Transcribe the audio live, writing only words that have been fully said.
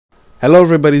Hello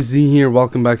everybody, Z here,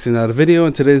 welcome back to another video.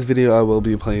 In today's video I will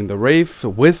be playing the Wraith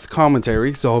with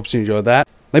commentary, so I hope you enjoyed that.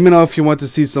 Let me know if you want to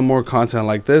see some more content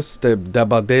like this, Dead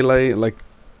by Daylight, like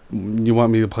you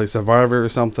want me to play Survivor or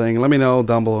something. Let me know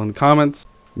down below in the comments.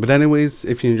 But anyways,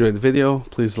 if you enjoyed the video,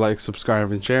 please like,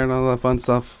 subscribe, and share and all that fun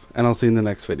stuff. And I'll see you in the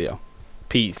next video.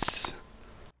 Peace.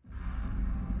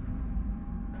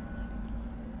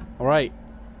 Alright.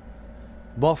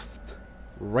 Buffed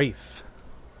Wraith.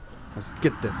 Let's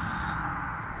get this.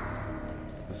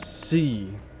 Let's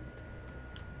see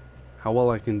how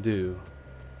well I can do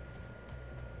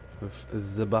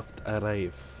with the buffed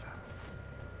Wraith.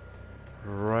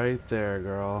 Right there,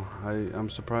 girl. I'm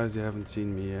surprised you haven't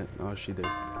seen me yet. Oh, she did.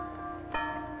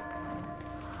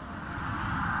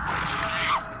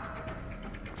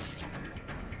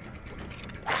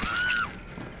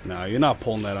 No, you're not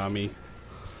pulling that on me.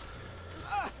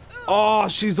 Oh,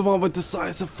 she's the one with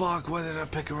decisive. Fuck, why did I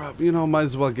pick her up? You know, might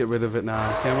as well get rid of it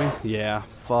now, can we? Yeah,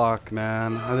 fuck,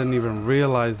 man. I didn't even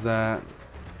realize that.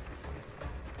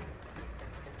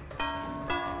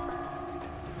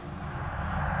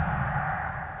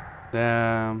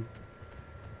 Damn.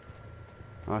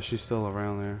 Oh, she's still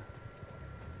around there.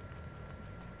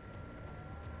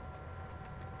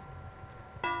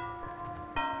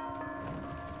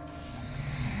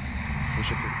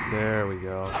 Wish I could. There we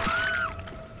go.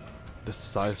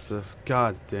 Decisive.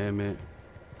 God damn it.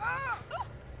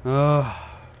 Yeah,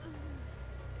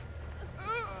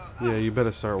 you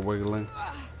better start wiggling.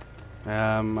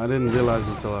 I didn't realize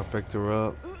until I picked her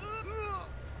up.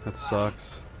 That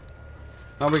sucks.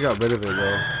 Oh, we got rid of it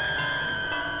though.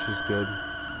 Which is good.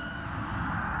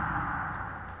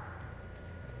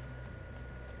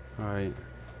 Alright.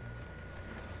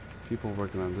 People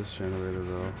working on this generator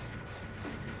though.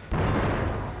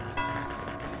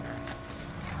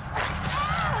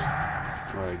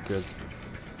 Alright, good.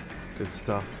 Good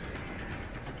stuff.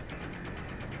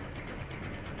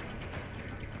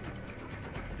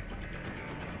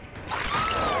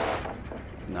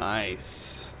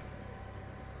 Nice.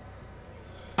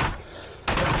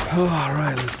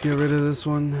 Alright, let's get rid of this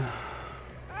one.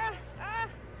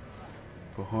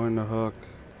 Put her in the hook.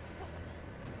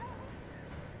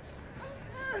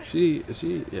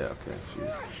 Yeah, okay,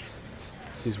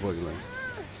 she's wiggling.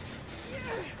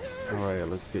 Alright,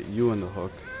 let's get you in the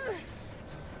hook.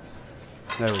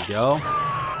 There we go.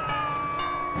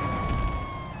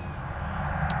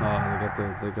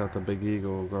 Oh, they got the big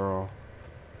eagle, girl.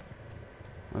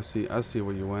 I see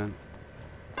where you went.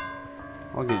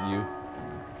 I'll get you.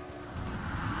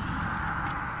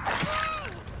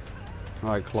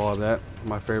 Alright, Claudette,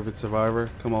 my favorite survivor.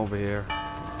 Come over here.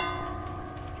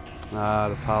 Ah,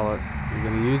 the pallet. You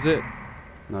gonna use it?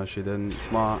 No, she didn't.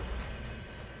 Smart.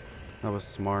 That was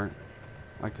smart.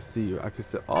 I can see you. I can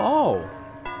see. Oh!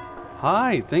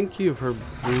 Hi! Thank you for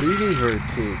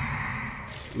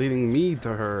leading me to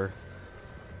her.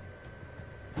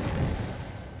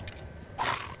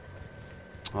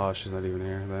 Oh, she's not even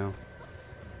here now.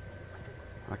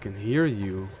 I can hear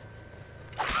you.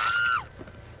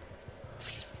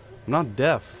 I'm not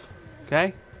deaf.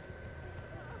 Okay?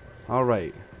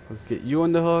 Alright. Let's get you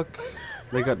on the hook.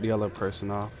 They got the other person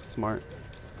off. Smart.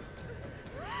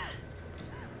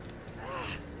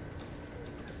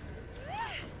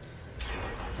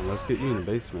 And let's get you in the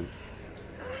basement.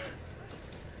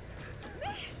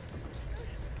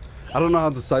 I don't know how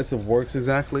decisive works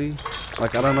exactly.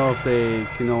 Like, I don't know if they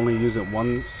can only use it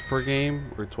once per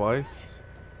game or twice.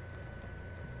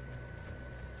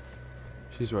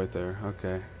 She's right there.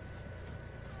 Okay.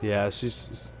 Yeah,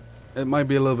 it might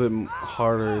be a little bit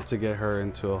harder to get her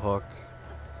into a hook.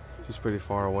 She's pretty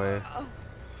far away.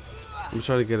 Let me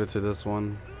try to get her to this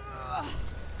one.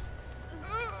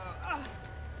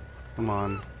 Come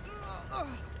on.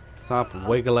 Stop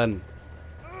wiggling.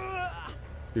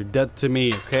 You're dead to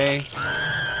me, okay?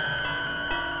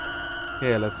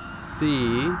 Okay, let's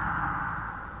see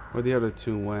where the other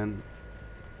two went.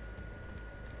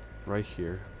 Right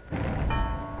here.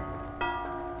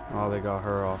 Oh, they got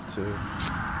her off too.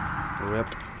 Rip.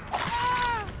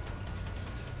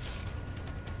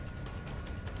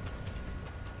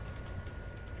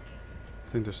 I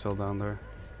think they're still down there.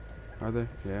 Are they?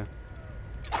 Yeah.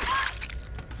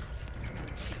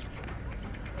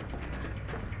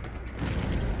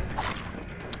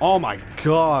 Oh my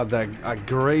god, I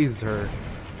grazed her.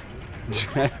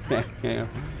 Damn.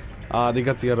 They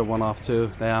got the other one off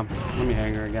too. Damn. Let me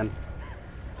hang her again.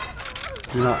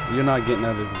 You're not getting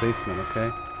out of this basement, okay?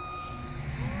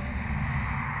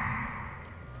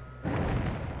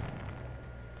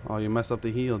 Oh, you messed up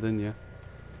the heel, didn't you?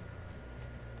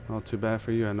 Oh, too bad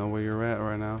for you. I know where you're at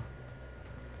right now.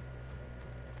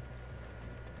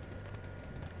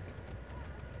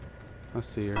 I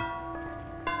see her.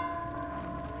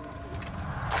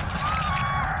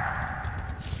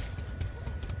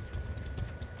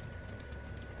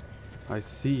 I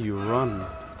see you. Run.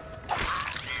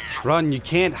 Run. You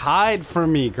can't hide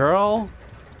from me, girl.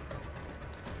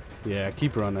 Yeah,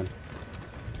 keep running.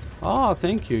 Oh,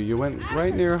 thank you. You went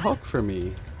right near a hook for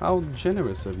me. How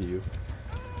generous of you.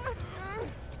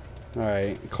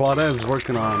 Alright, Claudette's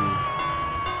working on...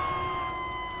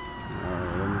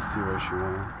 Alright, let me see where she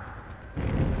went.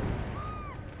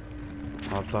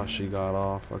 I thought she got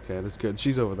off. Okay, that's good.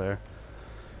 She's over there.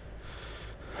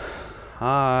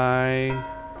 Hi.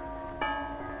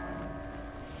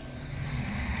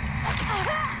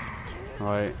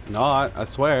 Alright, no, I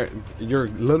swear, you're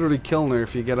literally killing her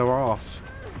if you get her off.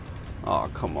 Oh,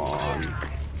 come on.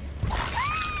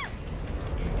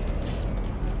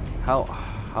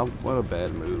 What a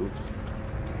bad move.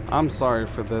 I'm sorry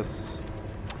for this.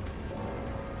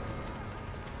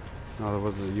 No,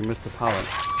 you missed the pallet.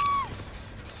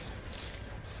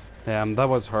 Damn, that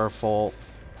was her fault.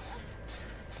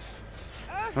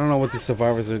 I don't know what these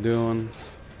survivors are doing.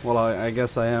 Well, I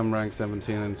guess I am rank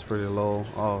 17 and it's pretty low.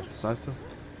 Oh, decisive?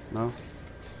 No?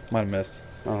 Might have missed.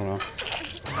 I don't know.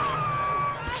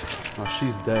 Oh,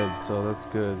 she's dead, so that's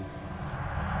good.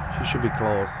 She should be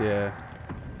close, yeah.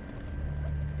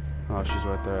 Oh, she's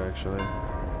right there, actually.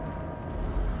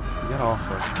 Get off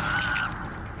her.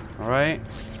 Alright?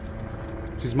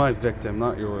 She's my victim,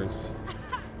 not yours.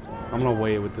 I'm gonna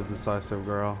wait with the decisive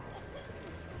girl.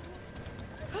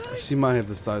 She might have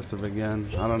decisive again.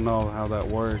 I don't know how that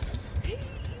works.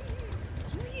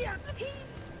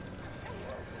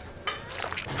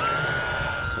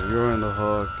 So you're in the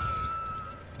hook.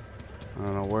 I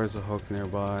don't know, where's the hook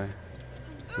nearby?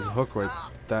 There's a hook right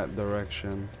that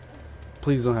direction.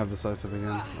 Please don't have decisive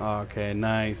again. Okay,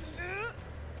 nice.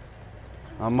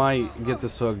 I might get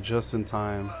this hook just in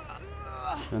time.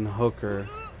 And hook her.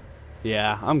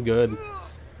 Yeah, I'm good.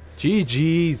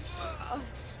 GG's.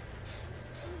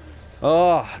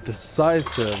 Oh,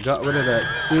 decisive. Got rid of that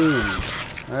soon.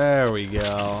 There we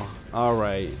go.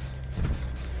 Alright.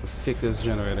 Let's kick this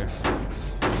generator.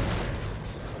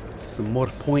 Some more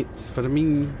points for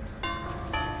me.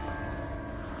 Let's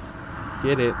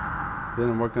get it.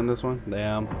 Didn't work on this one?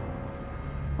 Damn.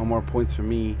 No more points for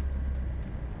me.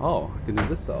 Oh, I can do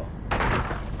this though.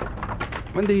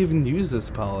 When did they even use this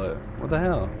pallet? What the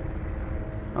hell?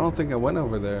 I don't think I went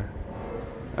over there.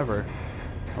 Ever.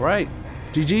 Alright.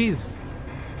 GG's.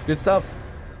 Good stuff.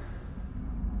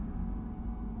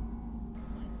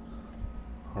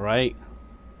 Alright.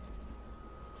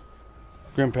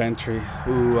 Grim Pantry.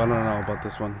 Ooh, I don't know about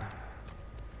this one.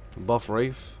 Buff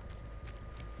Wraith.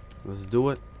 Let's do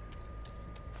it.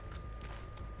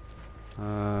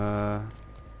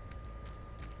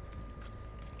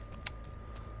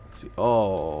 Let's see.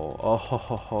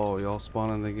 Oh, y'all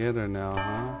spawning together now,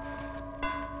 huh?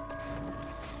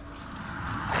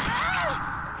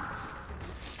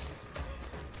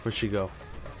 Where'd she go?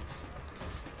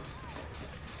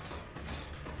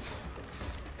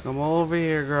 Come over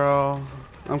here, girl.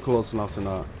 I'm close enough to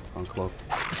not uncloak.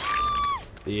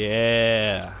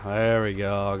 Yeah, there we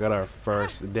go. Got our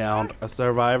first downed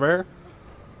survivor.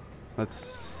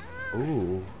 Let's.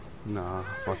 Ooh, nah,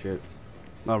 fuck it.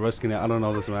 Not risking it. I don't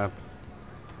know this map.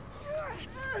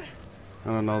 I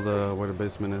don't know where the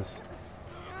basement is.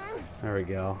 There we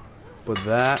go. Put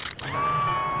that.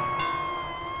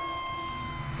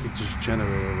 Let's kick this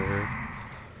generator over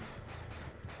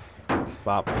here.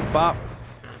 Bop, bop.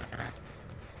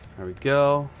 There we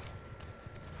go.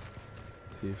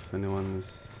 See if anyone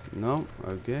is. No.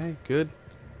 Okay. Good.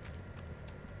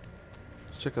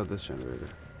 Let's check out this generator.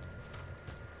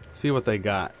 See what they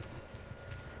got.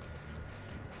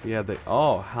 Yeah, they.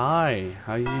 Oh, hi.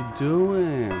 How you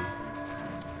doing?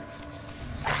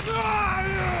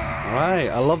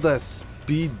 Alright, I love that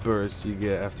speed burst you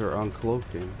get after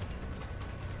uncloaking.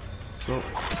 So.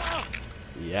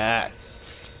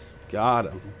 Yes.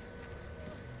 Got him.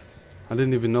 I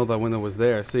didn't even know that window was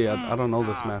there. See, I don't know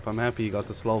this map. I'm happy you got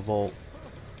the slow volt.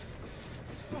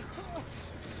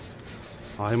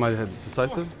 Oh, he might have had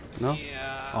decisive? No?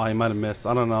 Oh, he might have missed.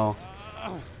 I don't know.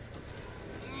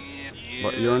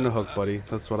 But you're in the hook, buddy.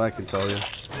 That's what I can tell you.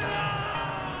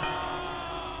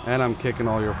 And I'm kicking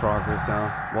all your progress now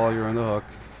while you're in the hook.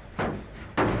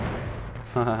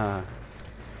 Haha.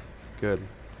 Good.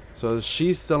 So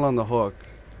she's still on the hook.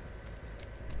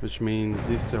 Which means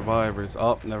these survivors.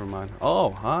 Oh, never mind.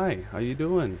 Oh, hi. How you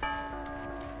doing?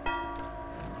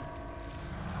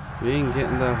 You ain't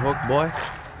getting that hook, boy.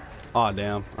 Oh,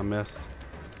 damn. I missed.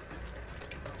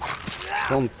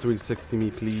 Don't 360 me,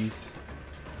 please.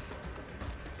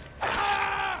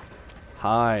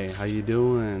 Hi, how you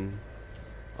doing?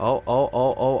 Oh, oh,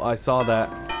 oh, oh, I saw that.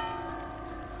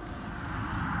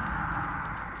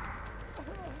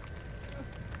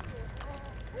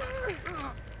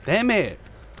 Damn it!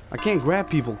 I can't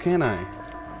grab people, can I?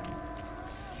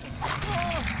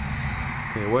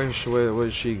 Okay, where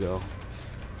does she go?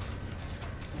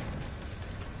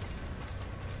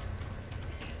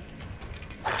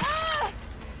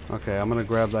 Okay, I'm gonna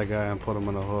grab that guy and put him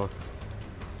on a hook.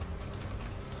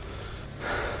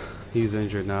 He's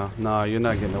injured now. Nah, you're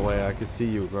not getting away. I can see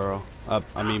you, girl.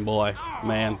 I mean, boy.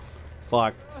 Man.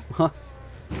 Fuck.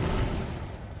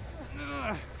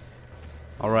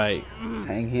 Alright.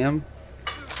 Hang him.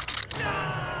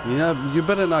 You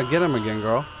better not get him again,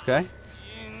 girl. Okay?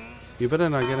 You better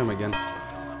not get him again.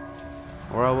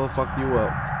 Or I will fuck you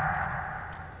up.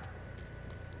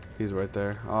 He's right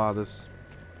there. Oh, this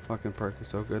fucking perk is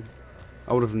so good.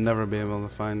 I would have never been able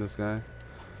to find this guy.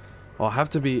 Oh, I have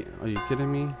to be... Are you kidding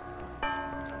me?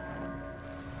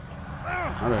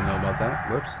 I don't know about that.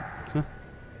 Whoops.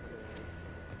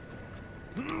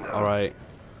 Alright.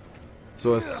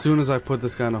 So as soon as I put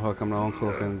this guy on a hook, I'm gonna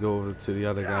uncloak and go over to the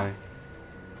other guy.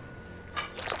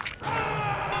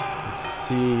 Let's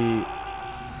see.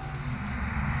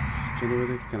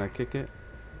 Can I kick it?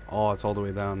 Oh, it's all the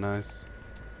way down. Nice.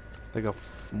 I got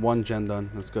one gen done.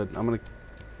 That's good. I'm gonna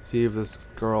see if this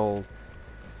girl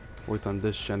worked on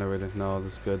this generator. No,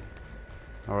 that's good.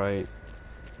 Alright.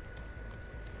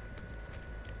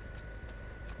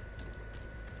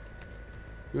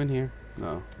 You in here?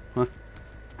 No. Huh.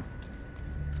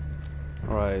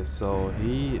 Alright, so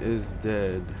he is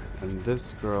dead. And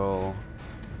this girl...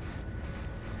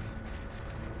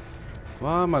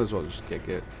 Well, I might as well just kick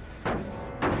it. But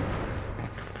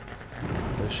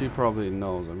she probably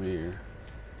knows I'm here.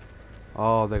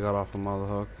 Oh, they got off of my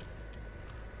hook.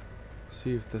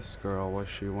 See if this girl, where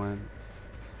she went.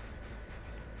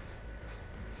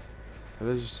 Did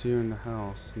I just see her in the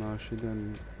house? No, she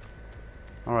didn't.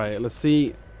 Alright, let's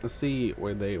see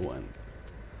where they went.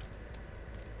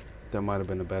 That might have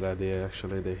been a bad idea,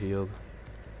 actually. They healed.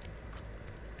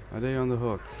 Are they on the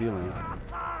hook? Healing.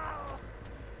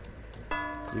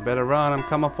 You better run, I'm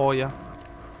coming for you.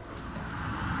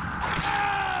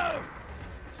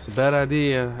 It's a bad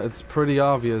idea. It's pretty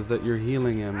obvious that you're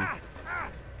healing him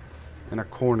in a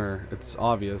corner. It's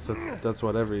obvious. That's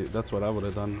what I would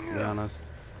have done, to be honest.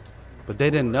 But they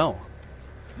didn't know.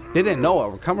 They didn't know I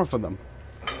was coming for them.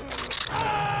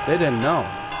 They didn't know.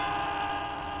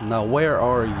 Now where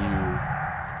are you?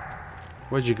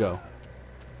 Where'd you go?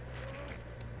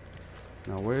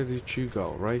 Now where did you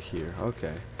go? Right here.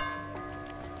 Okay.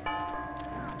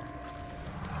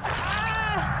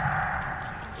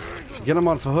 Get him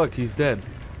off the hook. He's dead.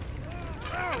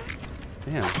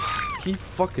 Damn. Keep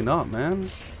fucking up, man.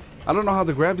 I don't know how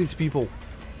to grab these people.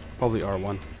 Probably R1.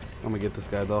 I'm gonna get this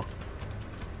guy though.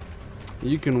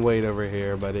 You can wait over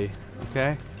here, buddy.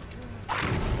 Okay?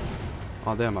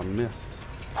 Oh damn, I missed.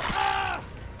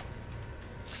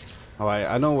 Alright,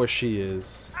 I know where she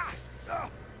is.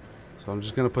 So I'm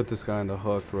just gonna put this guy on the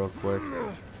hook real quick.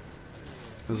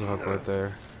 There's a hook right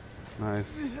there.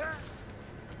 Nice.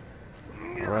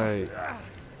 Alright.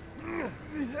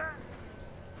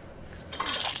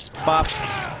 Pop!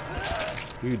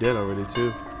 You did already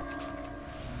too.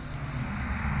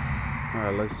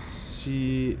 Alright, let's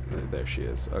see. There she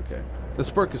is. Okay.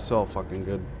 This perk is so fucking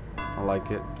good. I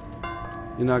like it.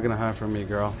 You're not gonna hide from me,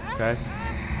 girl. Okay?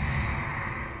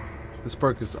 This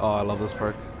perk is... Oh, I love this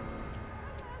perk.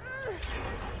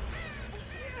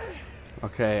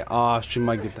 Okay. Ah, she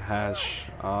might get the hash.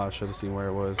 Ah, I should have seen where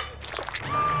it was. It's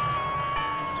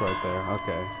right there.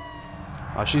 Okay.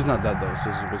 Ah, she's not dead though, so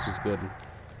this is good.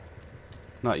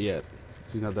 Not yet.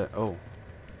 She's not dead. Oh.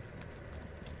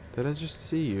 Did I just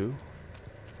see you?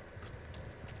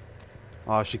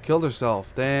 Ah, she killed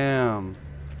herself. Damn.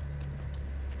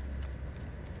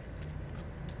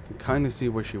 I can kind of see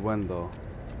where she went though.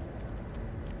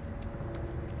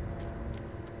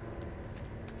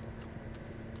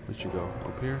 Where'd she go?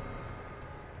 Up here?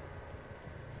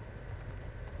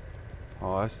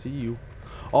 Oh, I see you.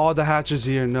 Oh, the hatch is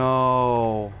here.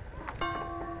 No.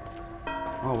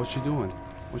 Oh, what's she doing?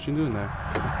 What's she doing there?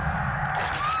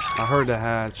 I heard the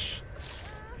hatch.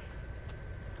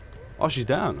 Oh, she's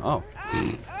down. Oh.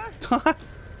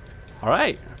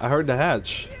 Alright. I heard the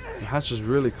hatch. The hatch is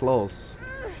really close.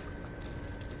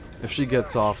 If she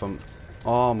gets off him.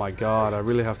 Oh my god. I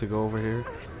really have to go over here.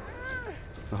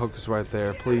 The hook is right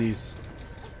there. Please.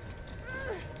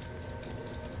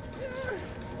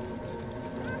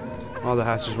 Oh, the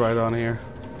hatch is right on here.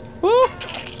 Woo!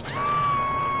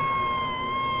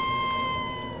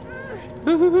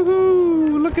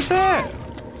 Look at that!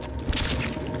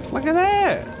 Look at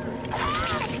that.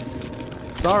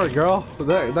 Sorry, girl.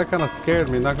 That kind of scared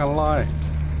me, not gonna lie.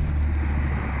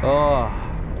 Oh,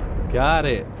 got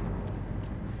it.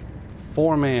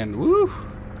 4-man. Woo.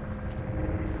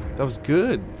 That was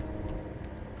good.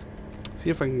 See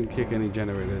if I can kick any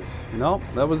generators. Nope,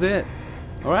 that was it.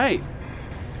 Alright.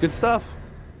 Good stuff.